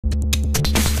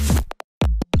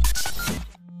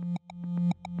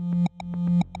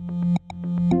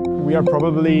We are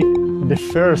probably the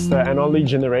first and only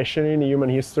generation in human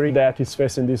history that is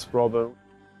facing this problem.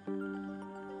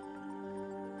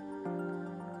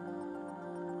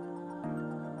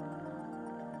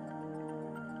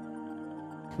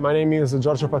 My name is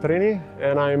Giorgio Patrini,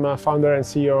 and I'm a founder and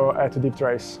CEO at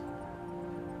DeepTrace.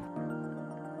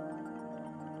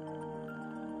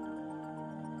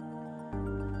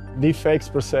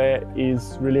 Deepfakes per se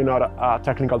is really not a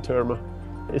technical term.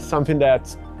 It's something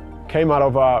that came out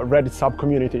of a Reddit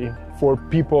sub-community for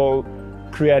people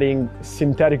creating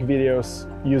synthetic videos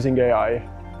using AI.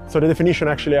 So the definition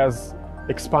actually has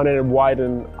expanded and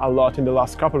widened a lot in the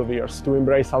last couple of years to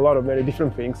embrace a lot of very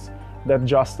different things that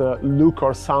just look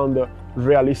or sound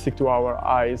realistic to our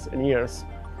eyes and ears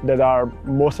that are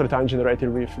most of the time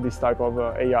generated with this type of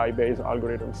AI-based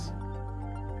algorithms.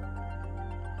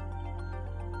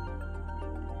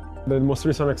 The most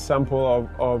recent example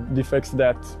of deepfakes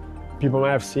that people may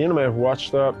have seen, may have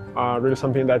watched, are really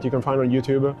something that you can find on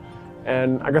YouTube.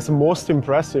 And I guess the most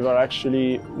impressive are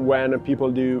actually when people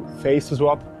do face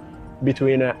swap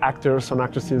between actors and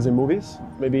actresses in movies.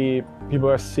 Maybe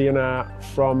people have seen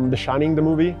from The Shining, the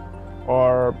movie,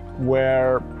 or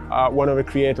where one of the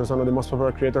creators, one of the most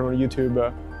popular creators on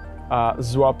YouTube,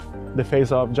 swap the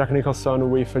face of Jack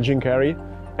Nicholson with Jim Carrey.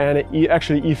 And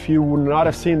actually, if you would not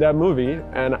have seen that movie,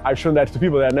 and I've shown that to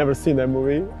people that have never seen that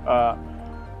movie,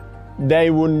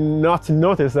 they would not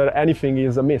notice that anything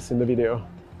is amiss in the video.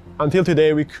 Until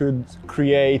today, we could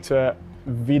create a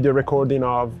video recording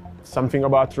of something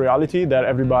about reality that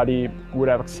everybody would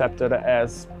have accepted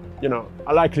as,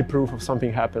 a likely proof of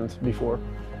something happened before.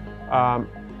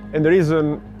 And the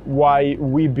reason why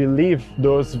we believed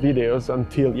those videos,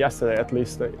 until yesterday at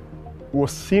least,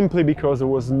 was simply because there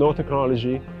was no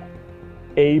technology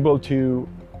able to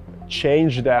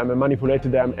change them and manipulate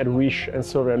them at wish and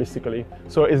so realistically.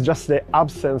 So it's just the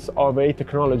absence of a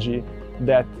technology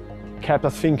that kept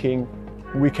us thinking,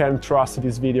 we can trust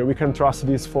this video, we can trust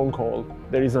this phone call.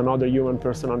 There is another human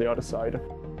person on the other side.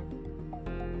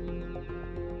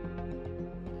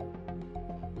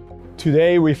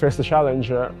 Today we face the challenge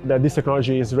that this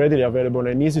technology is readily available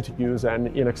and easy to use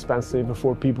and inexpensive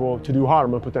for people to do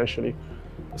harm potentially.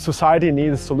 Society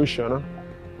needs a solution.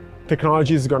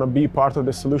 Technology is going to be part of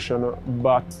the solution,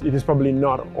 but it is probably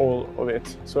not all of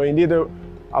it. So indeed,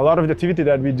 a lot of the activity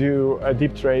that we do at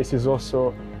DeepTrace is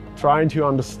also trying to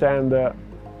understand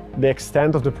the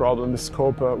extent of the problem, the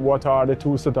scope, what are the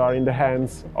tools that are in the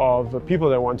hands of people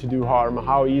that want to do harm,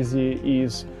 how easy it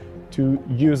is to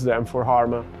use them for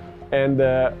harm, and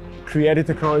create a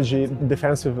technology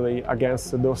defensively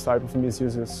against those type of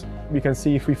misuses. We can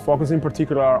see if we focus in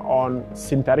particular on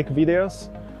synthetic videos,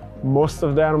 most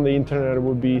of them on the internet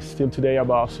would be still today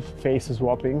about face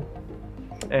swapping.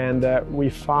 And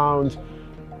we found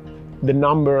the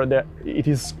number that it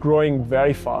is growing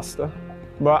very fast.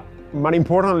 But more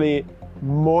importantly,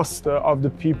 most of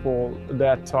the people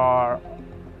that are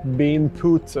being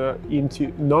put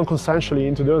into non-consensually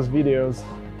into those videos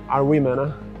are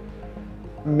women.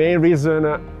 Main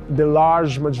reason, the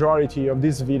large majority of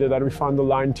this video that we found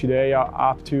online today,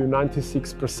 up to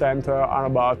 96%, are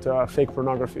about fake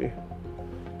pornography.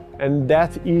 And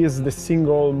that is the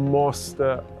single biggest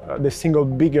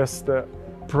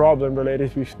problem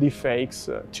related with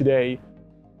deepfakes today.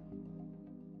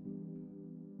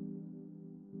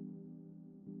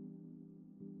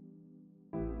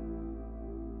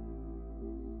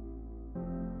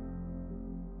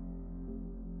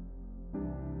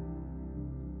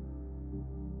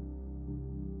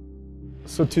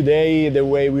 So today, the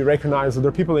way we recognize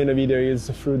other people in a video is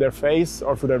through their face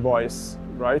or through their voice,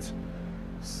 right?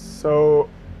 So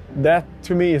that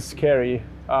to me is scary.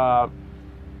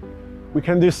 We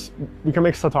can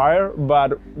make satire,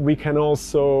 but we can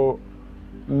also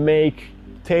make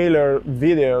tailored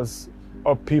videos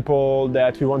of people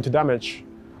that we want to damage.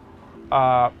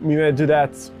 We may do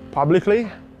that publicly,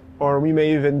 or we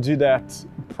may even do that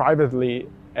privately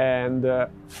and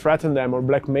threaten them or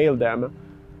blackmail them,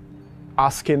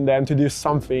 asking them to do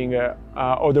something,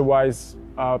 otherwise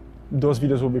those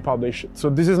videos will be published. So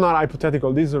this is not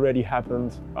hypothetical, this already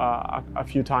happened a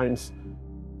few times.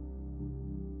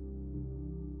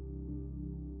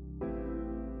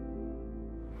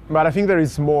 But I think there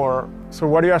is more. So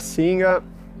what you are seeing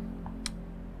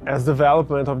as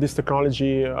development of this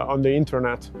technology on the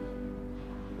internet,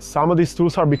 some of these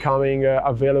tools are becoming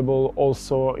available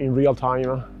also in real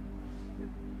time.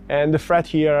 And the threat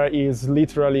here is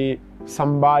literally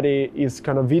somebody is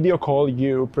kind of video call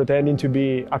you pretending to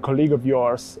be a colleague of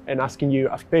yours and asking you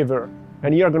a favor.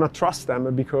 And you're gonna trust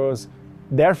them because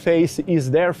their face is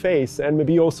their face and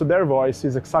maybe also their voice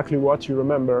is exactly what you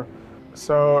remember.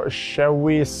 So shall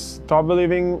we stop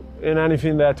believing in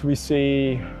anything that we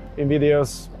see in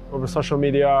videos, over social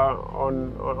media,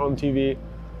 on TV?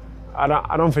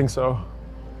 I don't think so.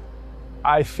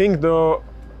 I think though,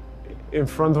 in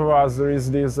front of us there is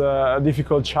this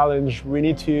difficult challenge. We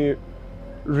need to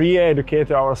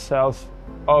re-educate ourselves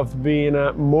of being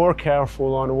more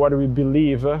careful on what we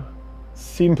believe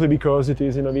simply because it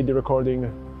is in a video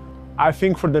recording. I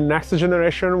think for the next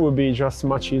generation will be just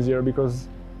much easier because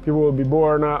people will be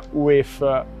born with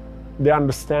the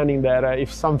understanding that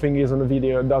if something is on a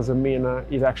video, it doesn't mean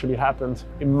it actually happened.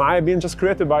 It might have been just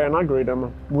created by an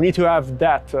algorithm. We need to have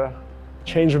that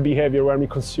change of behavior when we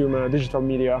consume digital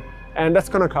media. And that's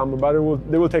gonna come, but it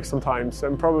will take some time,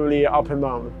 and probably up and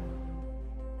down.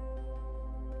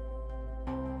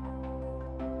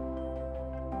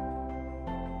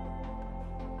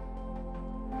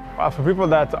 For people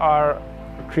that are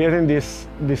creating this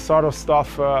sort of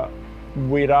stuff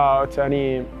without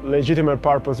any legitimate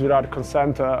purpose, without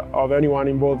consent of anyone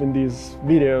involved in these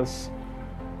videos,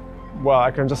 well,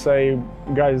 I can just say,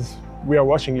 guys, we are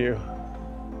watching you.